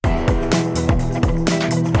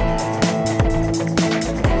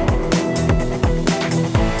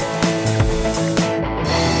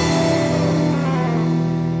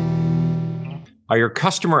Are your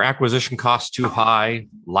customer acquisition costs too high?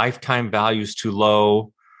 Lifetime values too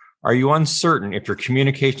low? Are you uncertain if your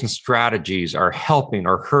communication strategies are helping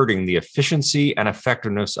or hurting the efficiency and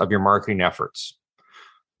effectiveness of your marketing efforts?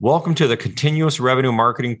 Welcome to the Continuous Revenue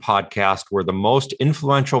Marketing Podcast, where the most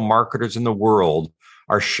influential marketers in the world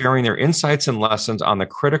are sharing their insights and lessons on the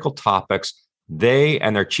critical topics they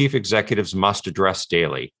and their chief executives must address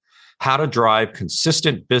daily. How to drive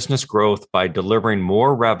consistent business growth by delivering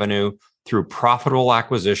more revenue through profitable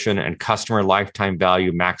acquisition and customer lifetime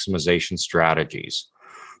value maximization strategies.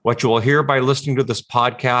 What you will hear by listening to this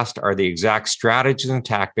podcast are the exact strategies and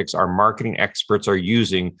tactics our marketing experts are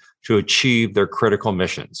using to achieve their critical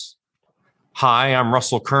missions. Hi, I'm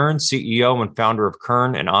Russell Kern, CEO and founder of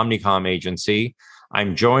Kern and Omnicom Agency.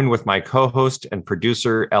 I'm joined with my co-host and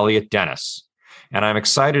producer, Elliot Dennis. And I'm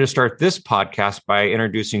excited to start this podcast by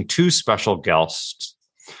introducing two special guests.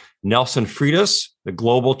 Nelson Freitas, the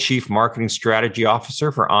Global Chief Marketing Strategy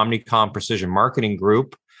Officer for Omnicom Precision Marketing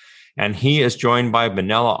Group. And he is joined by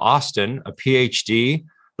Manila Austin, a PhD,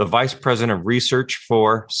 the Vice President of Research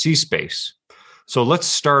for C-Space. So let's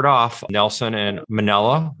start off, Nelson and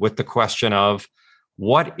Manila, with the question of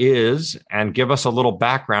what is, and give us a little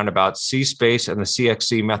background about C-Space and the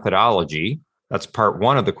CXC methodology. That's part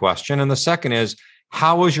one of the question. And the second is,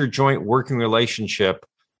 how is your joint working relationship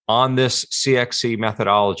on this CXC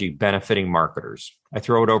methodology benefiting marketers? I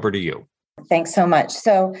throw it over to you. Thanks so much.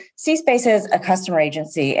 So C-Space is a customer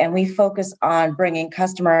agency, and we focus on bringing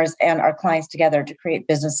customers and our clients together to create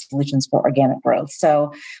business solutions for organic growth.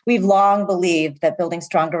 So we've long believed that building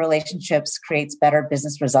stronger relationships creates better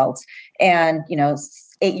business results. And,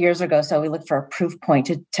 8 years ago, so we looked for a proof point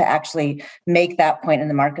to actually make that point in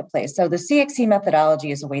the marketplace. So the CXC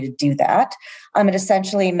methodology is a way to do that. It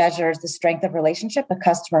essentially measures the strength of relationship a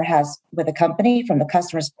customer has with a company from the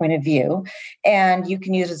customer's point of view. And you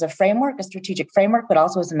can use it as a framework, a strategic framework, but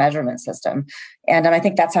also as a measurement system. And I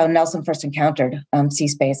think that's how Nelson first encountered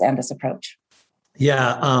C-Space and this approach.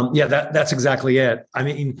 That's exactly it. I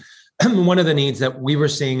mean, one of the needs that we were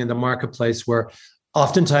seeing in the marketplace were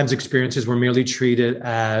oftentimes experiences were merely treated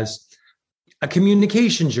as a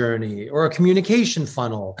communication journey or a communication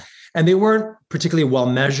funnel, and they weren't particularly well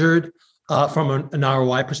measured from an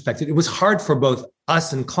ROI perspective. It was hard for both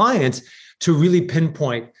us and clients to really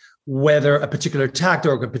pinpoint whether a particular tactic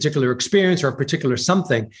or a particular experience or a particular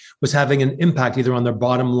something was having an impact either on their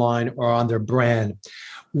bottom line or on their brand.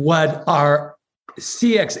 What our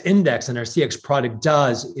CX Index and our CX product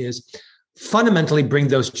does is fundamentally bring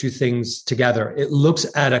those two things together. It looks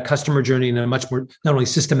at a customer journey in a much more not only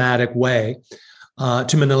systematic way,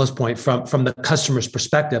 to Manila's point, from the customer's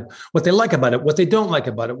perspective, what they like about it, what they don't like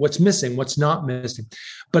about it, what's missing, what's not missing,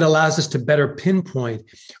 but allows us to better pinpoint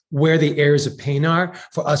where the areas of pain are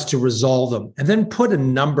for us to resolve them, and then put a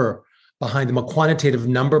number behind them, a quantitative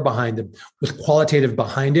number behind them with qualitative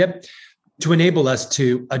behind it to enable us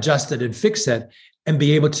to adjust it and fix it and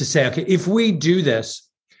be able to say, okay, if we do this,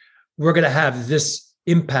 we're going to have this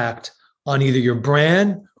impact on either your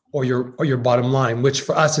brand or your bottom line, which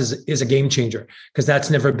for us is a game changer because that's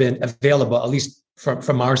never been available, at least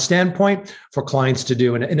from our standpoint, for clients to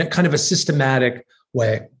do in a kind of a systematic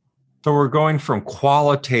way. So we're going from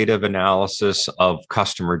qualitative analysis of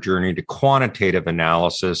customer journey to quantitative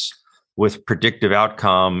analysis with predictive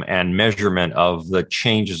outcome and measurement of the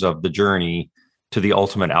changes of the journey to the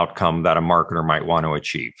ultimate outcome that a marketer might want to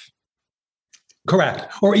achieve.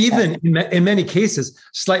 Correct. Or even in many cases,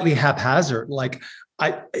 slightly haphazard, like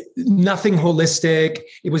nothing holistic.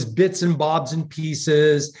 It was bits and bobs and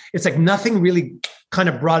pieces. It's like nothing really kind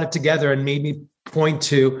of brought it together and made me point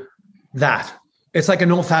to that. It's like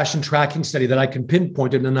an old-fashioned tracking study that I can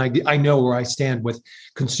pinpoint it and I know where I stand with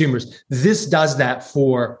consumers. This does that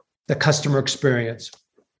for the customer experience.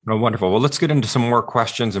 Oh, wonderful. Well, let's get into some more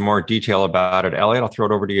questions and more detail about it. Elliot, I'll throw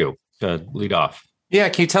it over to you to lead off. Yeah,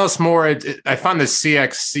 can you tell us more? I found the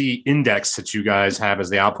CXC Index that you guys have as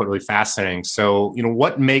the output really fascinating. So,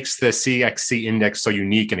 what makes the CXC Index so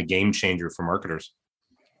unique and a game changer for marketers?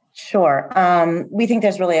 Sure. We think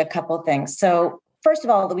there's really a couple of things. So, first of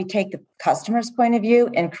all, that we take the customer's point of view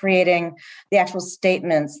in creating the actual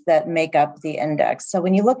statements that make up the index. So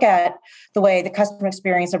when you look at the way the customer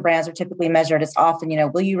experience or brands are typically measured, it's often,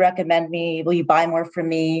 will you recommend me? Will you buy more from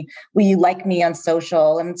me? Will you like me on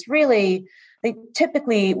social? And it's really They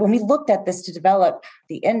typically, when we looked at this to develop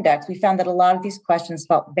the index, we found that a lot of these questions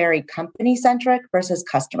felt very company-centric versus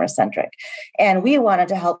customer-centric. And we wanted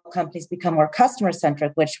to help companies become more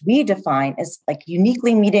customer-centric, which we define as like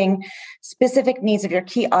uniquely meeting specific needs of your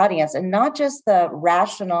key audience, and not just the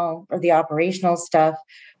rational or the operational stuff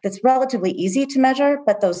that's relatively easy to measure,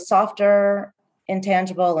 but those softer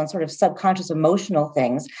intangible and sort of subconscious emotional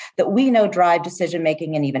things that we know drive decision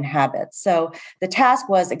making and even habits. So the task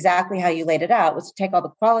was exactly how you laid it out, was to take all the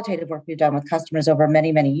qualitative work we've done with customers over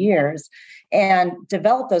many, many years and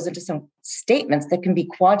develop those into some statements that can be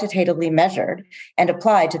quantitatively measured and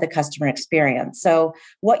applied to the customer experience. So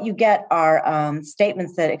what you get are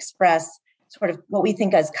statements that express sort of what we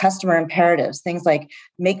think as customer imperatives, things like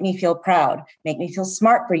make me feel proud, make me feel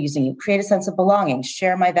smart for using you, create a sense of belonging,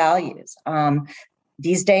 share my values.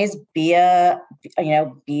 These days, be an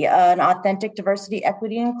authentic diversity,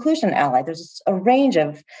 equity, and inclusion ally. There's a range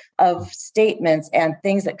of statements and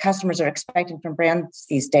things that customers are expecting from brands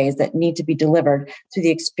these days that need to be delivered through the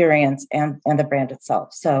experience and the brand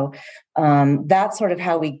itself. So that's sort of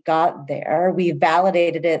how we got there. We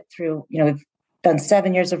validated it through, we've done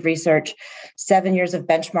 7 years of research, 7 years of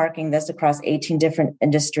benchmarking this across 18 different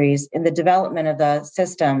industries. In the development of the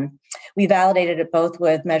system, we validated it both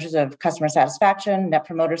with measures of customer satisfaction, net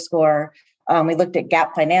promoter score. We looked at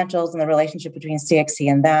gap financials and the relationship between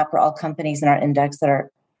CXC and that for all companies in our index that are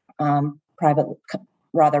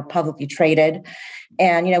publicly traded.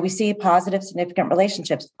 And, we see positive, significant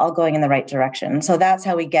relationships all going in the right direction. So that's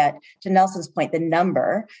how we get, to Nelson's point, the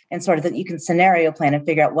number and sort of that you can scenario plan and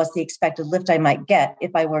figure out what's the expected lift I might get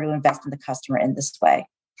if I were to invest in the customer in this way.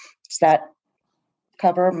 Does that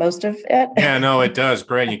cover most of it? Yeah, no, it does.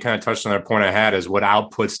 Great. You kind of touched on that point I had, is what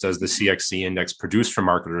outputs does the CXC index produce for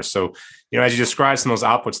marketers? So, as you described some of those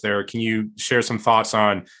outputs there, can you share some thoughts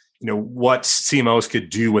on what CMOs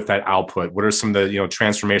could do with that output? What are some of the,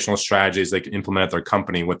 transformational strategies they can implement at their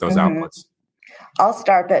company with those outputs? I'll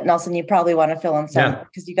start, but Nelson, you probably want to fill in some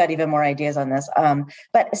because you got even more ideas on this.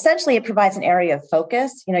 But essentially, it provides an area of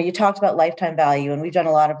focus. You talked about lifetime value, and we've done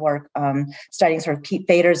a lot of work studying sort of Pete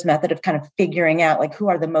Fader's method of kind of figuring out who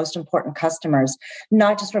are the most important customers,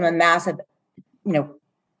 not just from a massive,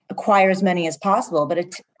 acquire as many as possible,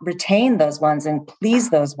 but retain those ones and please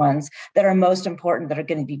those ones that are most important, that are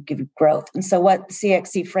going to be give growth. And so what the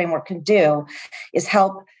CXC framework can do is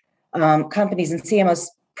help companies and CMOs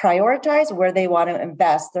prioritize where they want to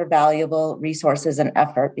invest their valuable resources and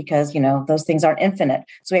effort, because those things aren't infinite.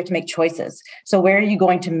 So we have to make choices. So where are you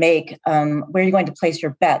going to place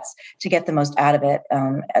your bets to get the most out of it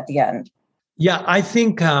at the end? Yeah, I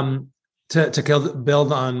think to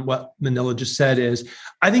build on what Manila just said is,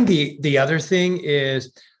 I think the other thing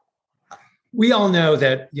is, we all know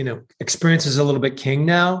that, experience is a little bit king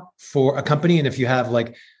now for a company. And if you have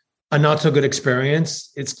a not so good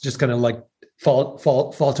experience, it's just going to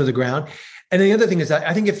fall to the ground. And the other thing is that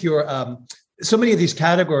I think if you're, so many of these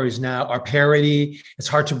categories now are parity, it's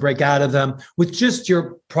hard to break out of them with just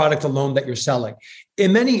your product alone that you're selling.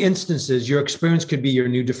 In many instances, your experience could be your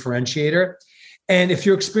new differentiator. And if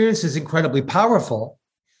your experience is incredibly powerful,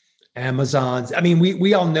 Amazon's,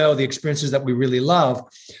 we all know the experiences that we really love,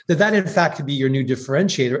 that in fact could be your new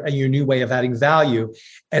differentiator and your new way of adding value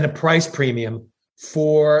and a price premium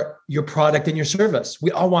for your product and your service.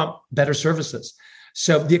 We all want better services.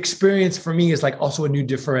 So the experience for me is also a new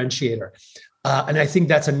differentiator. And I think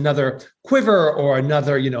that's another quiver or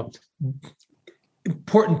another,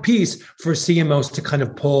 important piece for CMOs to kind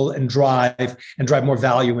of pull and drive more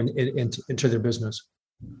value into their business.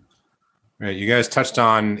 Right. You guys touched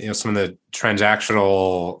on some of the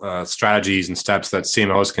transactional strategies and steps that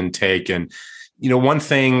CMOs can take. And one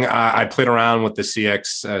thing I played around with the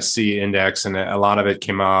CXC index, and a lot of it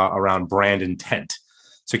came around brand intent.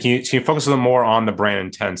 So can you focus a little more on the brand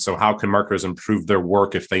intent? So how can marketers improve their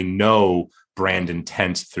work if they know brand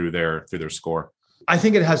intent through their score? I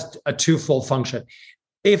think it has a twofold function.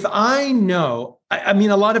 If I know, a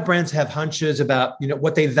lot of brands have hunches about,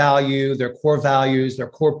 what they value, their core values, their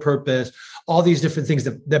core purpose, all these different things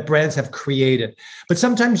that brands have created. But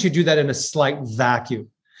sometimes you do that in a slight vacuum.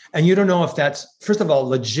 And you don't know if that's, first of all,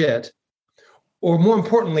 legit, or more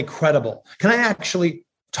importantly, credible. Can I actually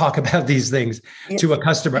talk about these things to a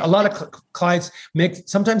customer? A lot of clients make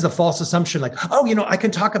sometimes a false assumption I can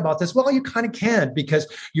talk about this. Well, you kind of can, because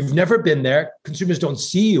you've never been there. Consumers don't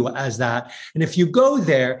see you as that. And if you go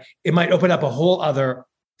there, it might open up a whole other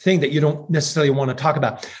thing that you don't necessarily want to talk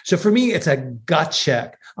about. So for me, it's a gut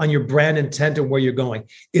check on your brand intent and where you're going.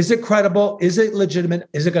 Is it credible? Is it legitimate?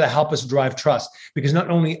 Is it going to help us drive trust? Because not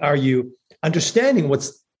only are you understanding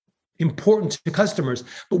what's important to customers,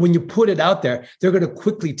 but when you put it out there, they're going to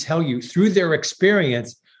quickly tell you through their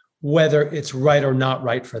experience whether it's right or not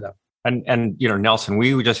right for them. And Nelson,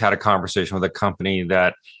 we just had a conversation with a company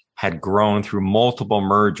that had grown through multiple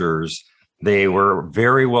mergers. They were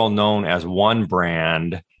very well known as one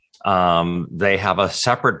brand. They have a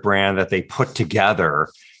separate brand that they put together,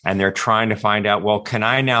 and they're trying to find out, well, can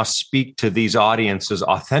I now speak to these audiences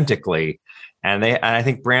authentically? And I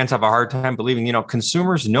think brands have a hard time believing,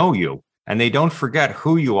 consumers know you and they don't forget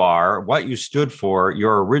who you are, what you stood for,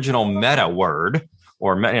 your original meta word,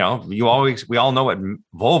 or, we all know what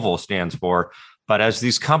Volvo stands for. But as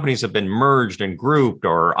these companies have been merged and grouped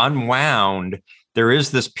or unwound, there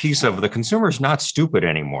is this piece of the consumer is not stupid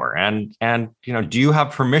anymore. And do you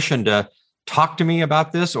have permission to talk to me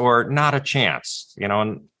about this or not a chance?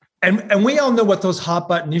 And we all know what those hot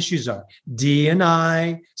button issues are: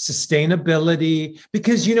 D&I, sustainability,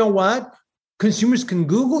 because you know what? Consumers can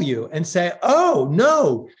Google you and say, oh,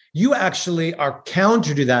 no, you actually are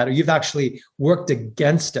counter to that, or you've actually worked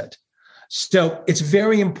against it. So it's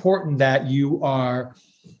very important that you are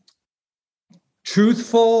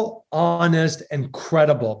truthful, honest, and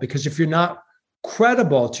credible, because if you're not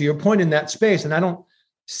credible, to your point, in that space, and I don't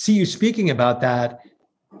see you speaking about that.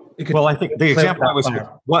 Well, I think the example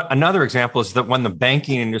another example is that when the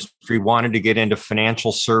banking industry wanted to get into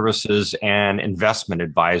financial services and investment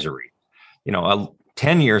advisory,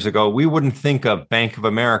 10 years ago, we wouldn't think of Bank of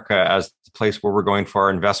America as the place where we're going for our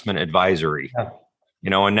investment advisory. Yeah.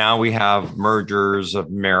 And now we have mergers of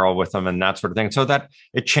Merrill with them and that sort of thing. So that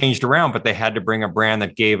it changed around, but they had to bring a brand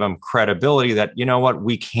that gave them credibility that,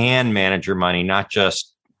 we can manage your money, not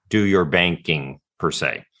just do your banking per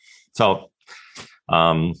se. So,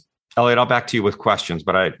 Elliot, I'll back to you with questions,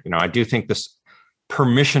 but I do think this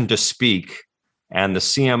permission to speak and the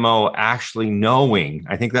CMO actually knowing,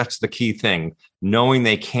 I think that's the key thing, knowing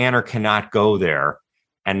they can or cannot go there,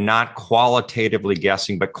 and not qualitatively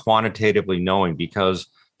guessing, but quantitatively knowing, because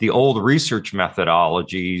the old research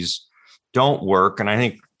methodologies don't work. And I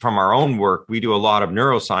think from our own work, we do a lot of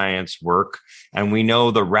neuroscience work, and we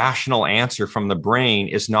know the rational answer from the brain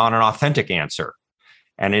is not an authentic answer.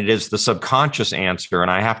 And it is the subconscious answer.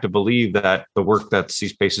 And I have to believe that the work that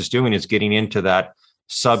C-Space is doing is getting into that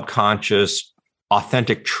subconscious,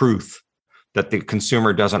 authentic truth that the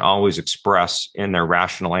consumer doesn't always express in their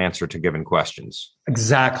rational answer to given questions.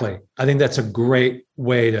 Exactly. I think that's a great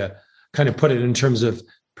way to kind of put it in terms of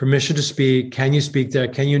permission to speak. Can you speak there?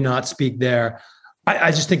 Can you not speak there?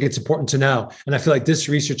 I just think it's important to know. And I feel like this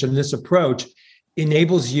research and this approach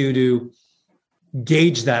enables you to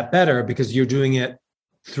gauge that better, because you're doing it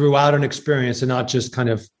throughout an experience and not just kind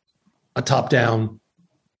of a top-down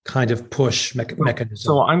kind of push mechanism.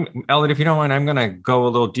 So Elliot, if you don't mind, I'm going to go a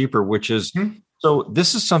little deeper, which is, so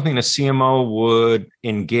this is something a CMO would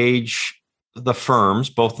engage the firms,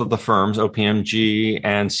 both of the firms, OPMG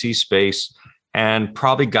and C-Space, and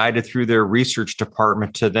probably guided through their research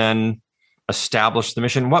department to then establish the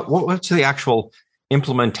mission. What's the actual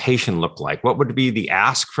implementation look like? What would be the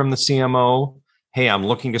ask from the CMO? Hey, I'm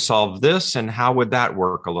looking to solve this. And how would that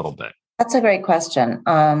work a little bit? That's a great question.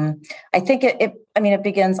 I think it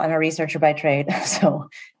begins, I'm a researcher by trade. So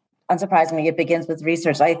unsurprisingly, it begins with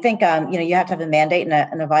research. I think, you have to have a mandate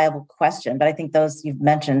and a viable question, but I think those you've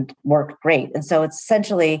mentioned work great. And so it's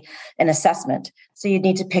essentially an assessment. So you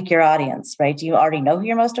need to pick your audience, right? Do you already know who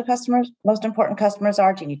your most important customers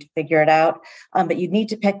are? Do you need to figure it out? But you need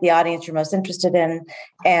to pick the audience you're most interested in.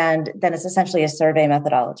 And then it's essentially a survey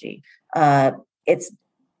methodology.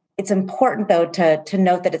 It's important, though, to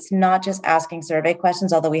note that it's not just asking survey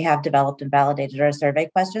questions, although we have developed and validated our survey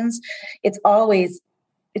questions. It's always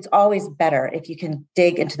better if you can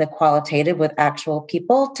dig into the qualitative with actual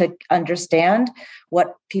people to understand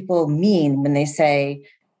what people mean when they say,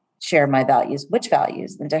 share my values, which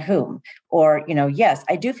values and to whom, or, yes,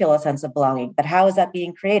 I do feel a sense of belonging, but how is that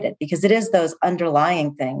being created? Because it is those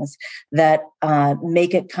underlying things that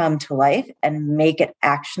make it come to life and make it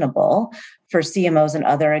actionable for CMOs and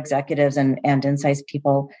other executives and insights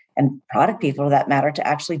people and product people, for that matter, to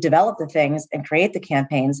actually develop the things and create the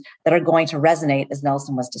campaigns that are going to resonate, as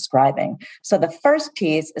Nelson was describing. So the first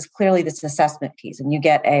piece is clearly this assessment piece, and you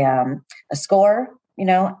get a score,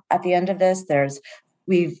 at the end of this.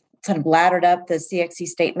 We've kind of laddered up the CXC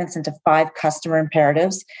statements into 5 customer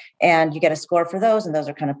imperatives, and you get a score for those, and those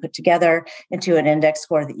are kind of put together into an index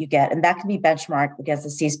score that you get, and that can be benchmarked against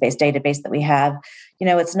the C-Space database that we have.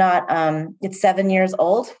 It's not, it's 7 years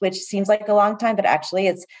old, which seems like a long time, but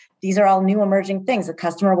actually these are all new emerging things. The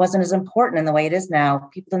customer wasn't as important in the way it is now.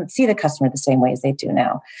 People didn't see the customer the same way as they do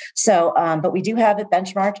now. So, but we do have it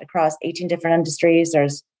benchmarked across 18 different industries.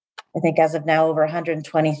 There's, I think, as of now, over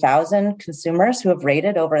 120,000 consumers who have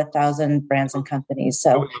rated over 1,000 brands and companies.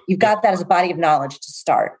 So you've got that as a body of knowledge to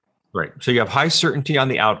start. Right. So you have high certainty on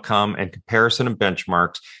the outcome and comparison of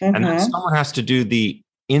benchmarks. Mm-hmm. And then someone has to do the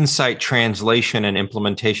insight translation and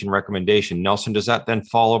implementation recommendation. Nelson, does that then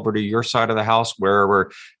fall over to your side of the house where we're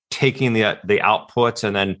taking the outputs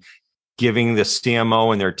and then giving the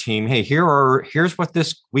CMO and their team, hey, here's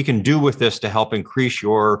what we can do with this to help increase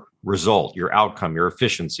your result, your outcome, your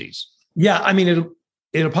efficiencies? Yeah, I mean,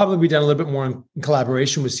 it'll probably be done a little bit more in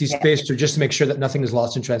collaboration with C-Space to just to make sure that nothing is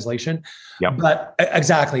lost in translation. Yep. But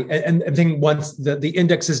exactly. And I think once the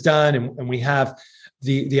index is done and we have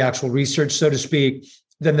the actual research, so to speak,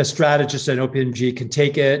 then the strategist at OPMG can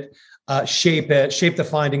take it, shape the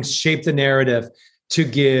findings, shape the narrative to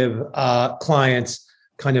give clients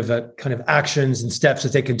kind of actions and steps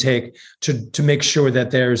that they can take to make sure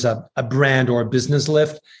that there's a brand or a business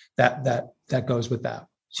lift that goes with that.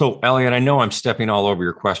 So, Elliot, I know I'm stepping all over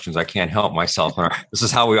your questions. I can't help myself. This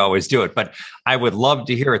is how we always do it. But I would love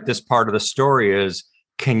to hear it. This part of the story is,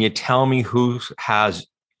 can you tell me who has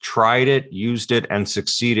tried it, used it, and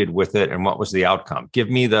succeeded with it, and what was the outcome? Give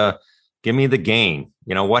me the gain.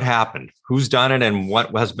 What happened? Who's done it, and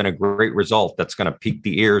what has been a great result that's going to pique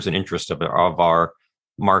the ears and interest of our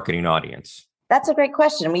marketing audience? That's a great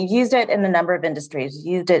question. We've used it in a number of industries.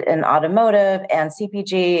 We used it in automotive and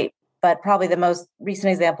CPG. But probably the most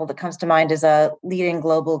recent example that comes to mind is a leading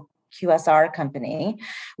global QSR company,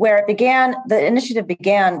 where the initiative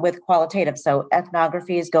began with qualitative. So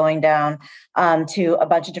ethnographies going down to a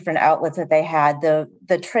bunch of different outlets that they had.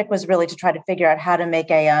 The trick was really to try to figure out how to make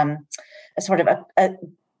a sort of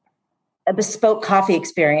a bespoke coffee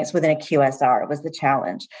experience within a QSR was the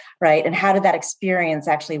challenge, right? And how did that experience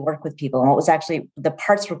actually work with people? And what was actually the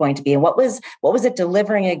parts were going to be? And what was it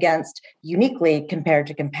delivering against uniquely compared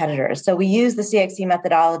to competitors? So we use the CXC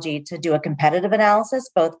methodology to do a competitive analysis,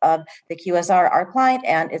 both of the QSR, our client,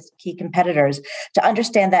 and its key competitors, to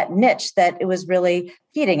understand that niche that it was really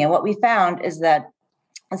feeding. And what we found is that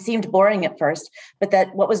it seemed boring at first, but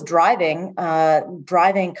that what was driving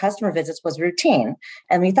customer visits was routine.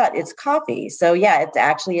 And we thought, it's coffee. So yeah, it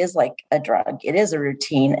actually is like a drug. It is a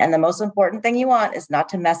routine. And the most important thing you want is not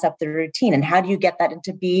to mess up the routine. And how do you get that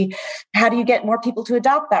how do you get more people to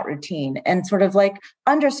adopt that routine and sort of like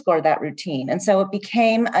underscore that routine? And so it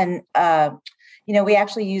became we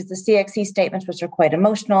actually use the CXC statements, which are quite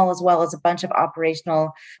emotional, as well as a bunch of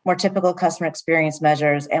operational, more typical customer experience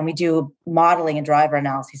measures. And we do modeling and driver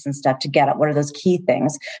analyses and stuff to get at what are those key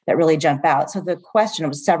things that really jump out. So the question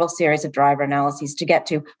was several series of driver analyses to get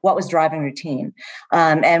to what was driving routine.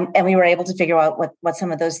 And we were able to figure out what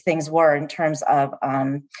some of those things were in terms of,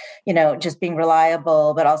 just being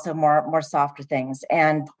reliable, but also more softer things.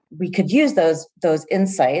 And we could use those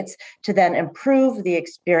insights to then improve the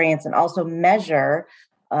experience and also measure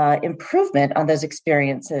improvement on those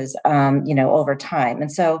experiences, over time.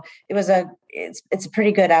 And so it's a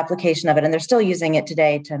pretty good application of it, and they're still using it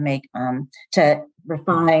today to make to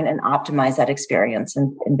refine and optimize that experience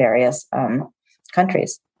in various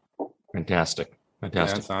countries. Fantastic. Yeah,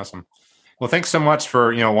 that's awesome. Well, thanks so much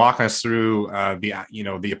for walking us through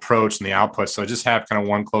the approach and the output. So I just have kind of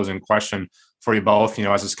one closing question for you both.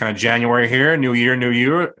 As it's kind of January here, new year, new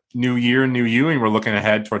you, and we're looking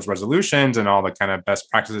ahead towards resolutions and all the kind of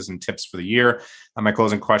best practices and tips for the year. My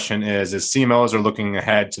closing question is, as CMOs are looking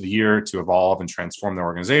ahead to the year to evolve and transform their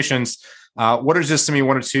organizations, what are just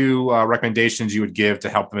one or two recommendations you would give to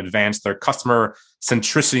help them advance their customer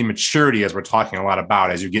centricity maturity, as we're talking a lot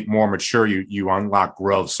about? As you get more mature, you unlock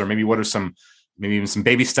growth. So maybe what are maybe even some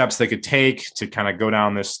baby steps they could take to kind of go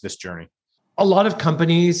down this journey? A lot of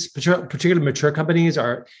companies, particularly mature companies,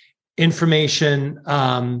 are information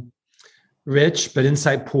rich, but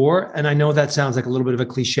insight poor. And I know that sounds like a little bit of a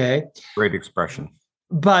cliche. Great expression.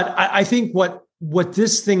 But I think what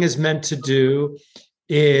this thing is meant to do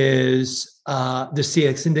is the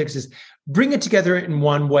CX Index is bring it together in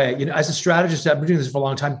one way. As a strategist, I've been doing this for a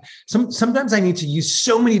long time. Sometimes I need to use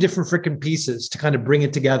so many different freaking pieces to kind of bring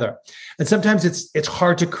it together. And sometimes it's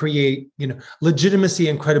hard to create, legitimacy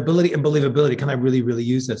and credibility and believability. Can I really, really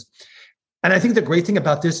use this? And I think the great thing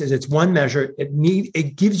about this is it's one measure.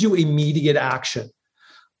 It gives you immediate action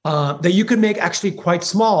that you can make actually quite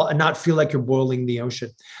small and not feel like you're boiling the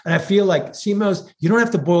ocean. And I feel like CMOs, you don't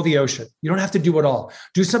have to boil the ocean. You don't have to do it all.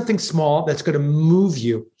 Do something small that's going to move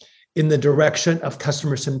you in the direction of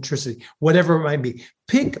customer centricity, whatever it might be.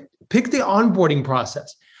 Pick the onboarding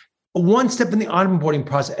process, one step in the onboarding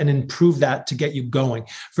process, and improve that to get you going,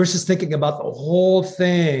 versus thinking about the whole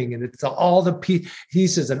thing and it's all the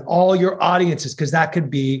pieces and all your audiences, because that could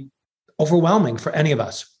be overwhelming for any of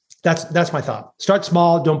us. That's my thought. Start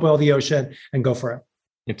small, don't boil the ocean, and go for it.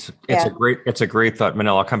 It's a great thought,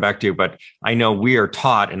 Manila. I'll come back to you, but I know we are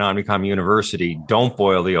taught in Omnicom University, don't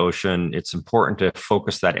boil the ocean. It's important to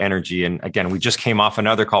focus that energy. And again, we just came off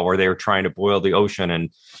another call where they were trying to boil the ocean,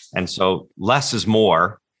 and so less is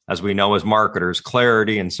more. as we know as marketers,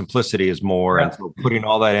 clarity and simplicity is more. And so putting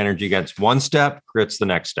all that energy against one step creates the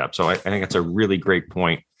next step. So I think that's a really great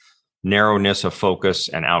point. Narrowness of focus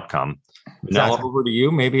and outcome. Now over to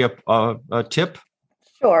you, maybe a tip.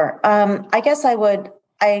 Sure. I guess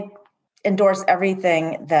I endorse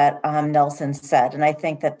everything that Nelson said. And I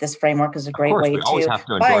think that this framework is a great way to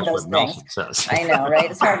find those things. I know,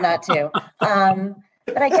 right? It's hard not to.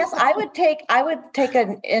 But I guess I would take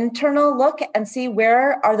an internal look and see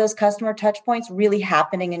where are those customer touch points really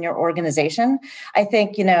happening in your organization. I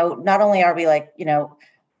think, not only are we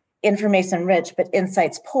information rich, but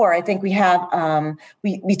insights poor. I think we have,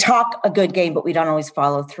 we talk a good game, but we don't always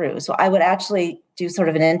follow through. So I would actually do sort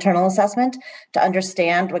of an internal assessment to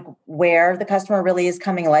understand where the customer really is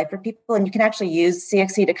coming alive for people. And you can actually use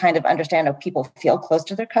CXC to kind of understand if people feel close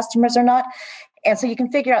to their customers or not. And so you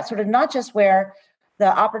can figure out sort of not just where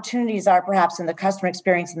the opportunities are perhaps in the customer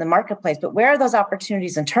experience in the marketplace, but where are those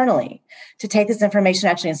opportunities internally to take this information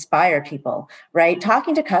and actually inspire people, right?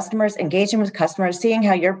 Talking to customers, engaging with customers, seeing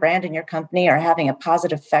how your brand and your company are having a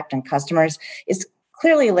positive effect on customers is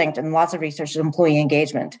clearly linked in lots of research to employee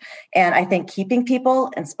engagement. And I think keeping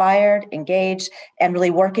people inspired, engaged, and really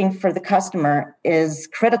working for the customer is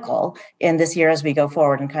critical in this year as we go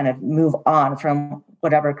forward and kind of move on from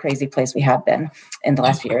whatever crazy place we have been in the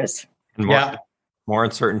last few years. More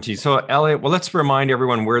uncertainty. So, Elliot, well, let's remind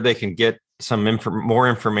everyone where they can get some more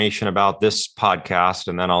information about this podcast,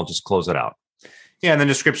 and then I'll just close it out. Yeah, and the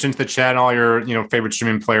description to the chat, all your favorite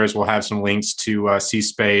streaming players will have some links to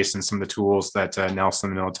C-Space and some of the tools that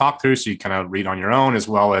Nelson will talk through, so you kind of read on your own, as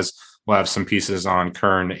well as we'll have some pieces on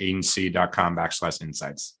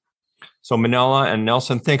kernagency.com/insights. So, Manila and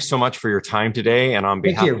Nelson, thanks so much for your time today, and on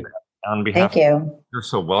behalf Thank you. You're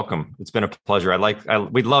so welcome. It's been a pleasure.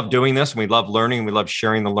 We love doing this, and we love learning. We love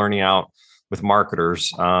sharing the learning out with marketers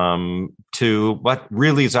to what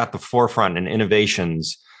really is at the forefront and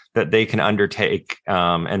innovations that they can undertake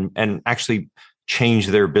and actually change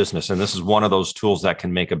their business. And this is one of those tools that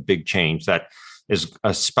can make a big change. That is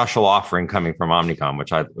a special offering coming from Omnicom,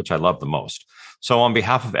 which I love the most. So on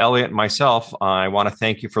behalf of Elliot and myself, I want to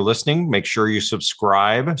thank you for listening. Make sure you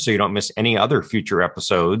subscribe so you don't miss any other future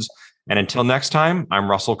episodes. And until next time, I'm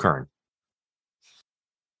Russell Kern.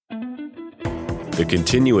 The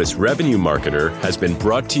Continuous Revenue Marketer has been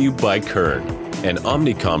brought to you by Kern, an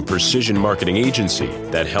Omnicom precision marketing agency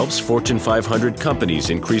that helps Fortune 500 companies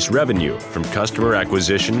increase revenue from customer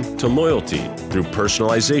acquisition to loyalty through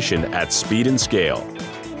personalization at speed and scale.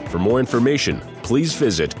 For more information, please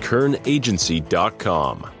visit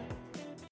kernagency.com.